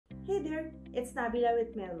Hey there, it's Nabila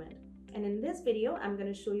with Mailment, and in this video I'm going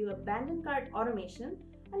to show you abandoned cart automation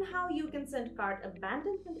and how you can send cart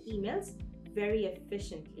abandonment emails very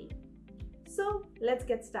efficiently. So let's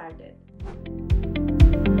get started.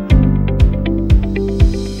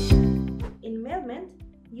 In Mailment,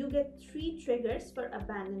 you get 3 triggers for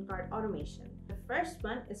abandoned cart automation. The first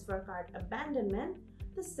one is for cart abandonment,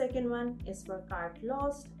 the second one is for cart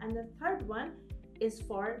lost, and the third one is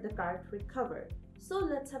for the cart recovered. So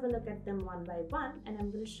let's have a look at them one by one, and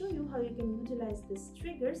I'm going to show you how you can utilize these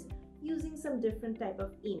triggers using some different type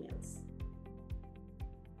of emails.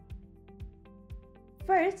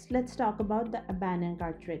 First, let's talk about the abandoned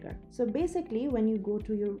cart trigger. So basically, when you go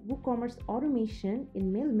to your WooCommerce automation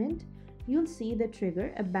in Mailment, you'll see the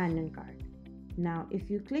trigger abandoned cart. Now,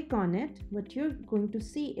 if you click on it, what you're going to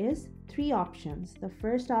see is 3 options. The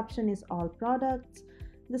first option is all products.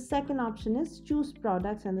 The second option is choose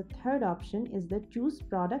products, and the third option is the choose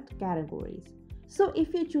product categories. So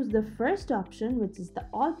if you choose the first option, which is the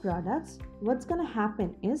all products, what's going to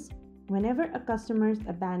happen is whenever a customer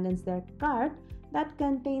abandons their cart that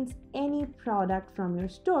contains any product from your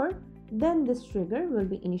store, then this trigger will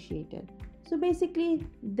be initiated. So basically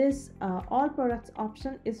this all products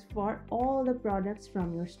option is for all the products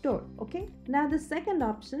from your store. Okay, now the second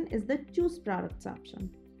option is the choose products option.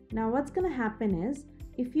 Now what's going to happen is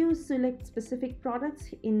if you select specific products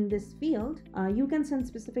in this field, you can send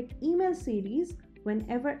specific email series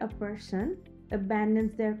whenever a person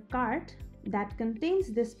abandons their cart that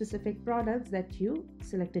contains this specific products that you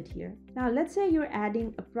selected here. Now let's say you're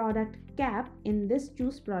adding a product cap in this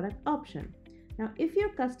choose product option. Now if your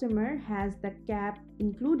customer has the cap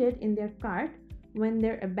included in their cart when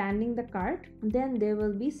they're abandoning the cart, then they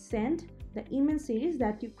will be sent the email series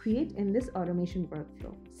that you create in this automation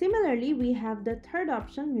workflow. Similarly, we have the third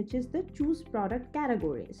option, which is the choose product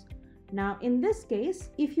categories. Now in this case,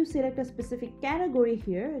 if you select a specific category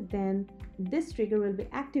here, then this trigger will be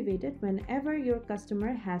activated whenever your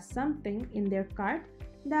customer has something in their cart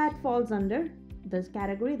that falls under this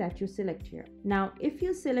category that you select here. Now if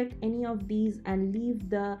you select any of these and leave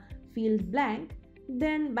the field blank,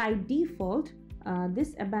 then by default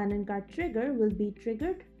this abandoned cart trigger will be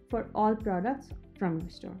triggered for all products from your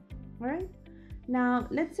store. Alright, now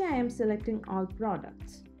let's say I am selecting all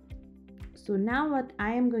products. So now what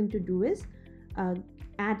I am going to do is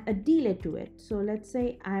add a delay to it. So let's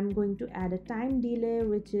say I'm going to add a time delay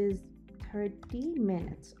which is 30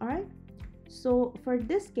 minutes. Alright, so for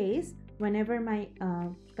this case, whenever my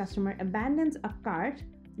customer abandons a cart,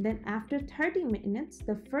 then after 30 minutes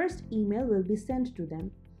the first email will be sent to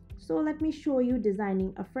them. So let me show you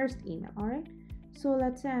designing a first email. Alright, so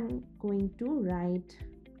let's say I'm going to write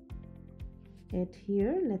it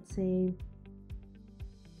here. Let's say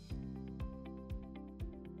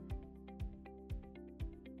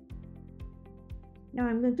now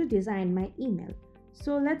I'm going to design my email.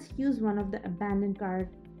 So let's use one of the abandoned cart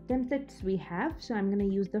templates we have. So I'm going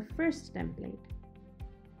to use the first template.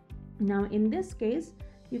 Now in this case,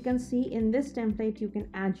 you can see in this template you can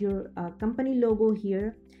add your company logo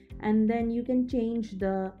here, and then you can change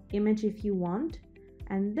the image if you want.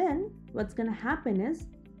 And then what's going to happen is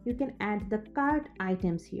you can add the cart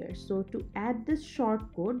items here. So to add this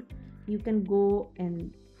shortcode, you can go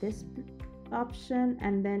in this option,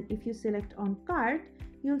 and then if you select on cart,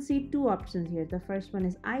 you'll see 2 options here. The first one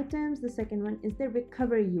is items, the second one is the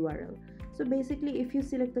recovery URL. So basically if you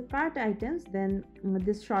select the cart items, then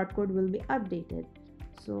this shortcode will be updated.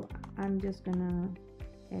 So I'm just gonna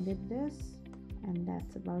edit this, and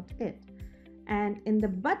that's about it. And in the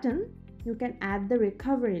button you can add the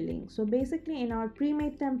recovery link. So basically in our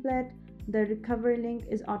pre-made template, the recovery link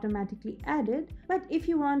is automatically added, but if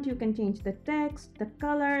you want, you can change the text, the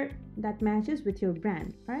color that matches with your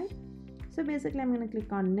brand. Right, so basically I'm going to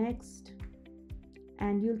click on next,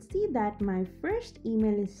 and you'll see that my first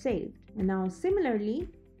email is saved. And now similarly,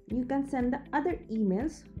 you can send the other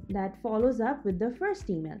emails that follows up with the first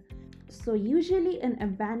email. So usually an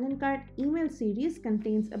abandoned cart email series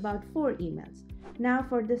contains about 4 emails. Now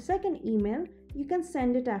for the second email, you can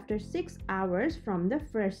send it after 6 hours from the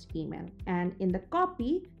first email, and in the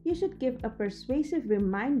copy you should give a persuasive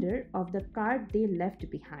reminder of the cart they left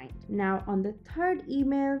behind. Now on the third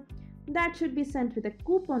email, that should be sent with a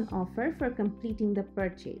coupon offer for completing the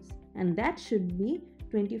purchase, and that should be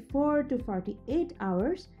 24 to 48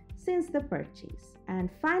 hours since the purchase. And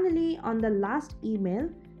finally, on the last email,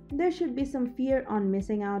 there should be some fear on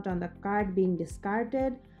missing out on the cart being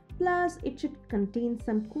discarded, plus it should contain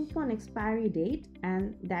some coupon expiry date,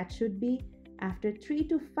 and that should be after 3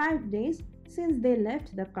 to 5 days since they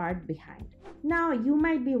left the cart behind. Now you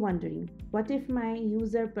might be wondering, what if my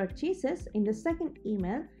user purchases in the second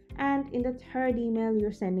email and in the third email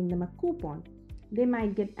you're sending them a coupon. They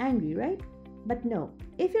might get angry, right? But no,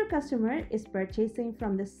 if your customer is purchasing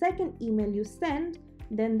from the second email you send,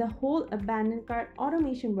 then the whole abandoned cart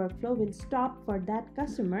automation workflow will stop for that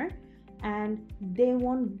customer and they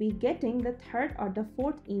won't be getting the third or the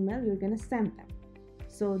fourth email you're going to send them.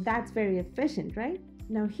 So that's very efficient, right?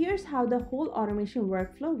 Now here's how the whole automation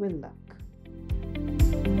workflow will look.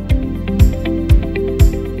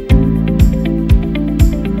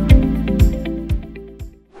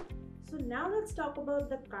 So now let's talk about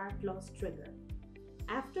the cart loss trigger.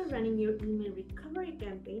 After running your email recovery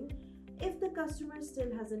campaign, if the customer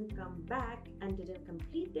still hasn't come back and didn't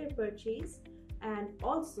complete their purchase, and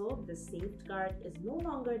also the saved cart is no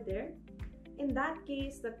longer there, in that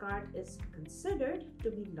case the cart is considered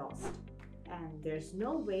to be lost and there's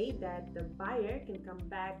no way that the buyer can come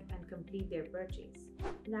back and complete their purchase.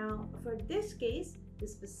 Now for this case, the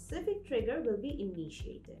specific trigger will be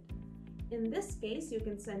initiated. In this case, you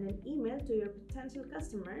can send an email to your potential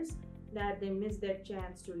customers that they missed their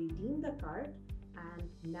chance to redeem the cart and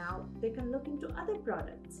now they can look into other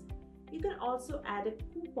products. You can also add a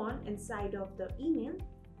coupon inside of the email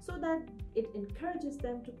so that it encourages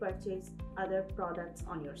them to purchase other products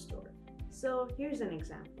on your store. So here's an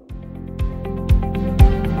example.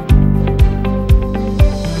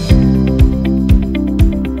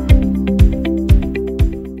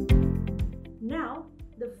 Now,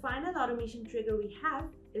 the final automation trigger we have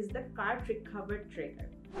is the cart recovered trigger.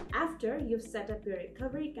 After you've set up your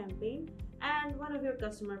recovery campaign and one of your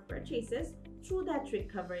customer purchases through that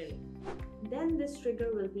recovery link, then this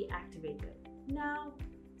trigger will be activated. Now,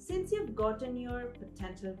 since you've gotten your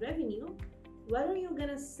potential revenue, what are you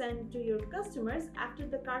gonna send to your customers after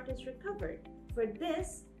the cart is recovered? For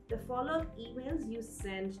this, the follow-up emails you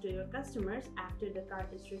send to your customers after the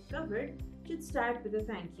cart is recovered should start with a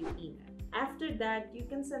thank you email. After that, you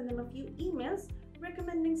can send them a few emails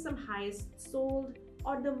recommending some highest sold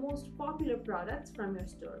or the most popular products from your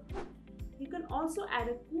store. You can also add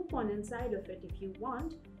a coupon inside of it if you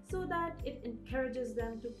want, so that it encourages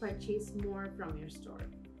them to purchase more from your store.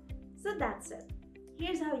 So that's it.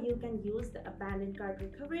 Here's how you can use the abandoned cart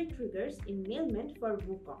recovery triggers in Mailmint for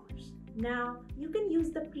WooCommerce. Now, you can use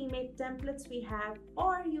the pre-made templates we have,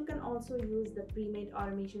 or you can also use the pre-made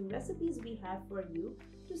automation recipes we have for you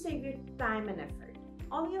to save your time and effort.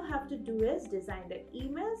 All you have to do is design the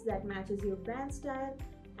emails that matches your brand style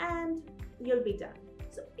and you'll be done.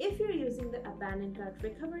 So if you're using the abandoned cart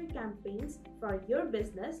recovery campaigns for your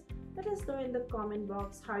business, let us know in the comment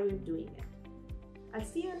box how you're doing it. I'll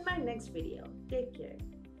see you in my next video. Take care.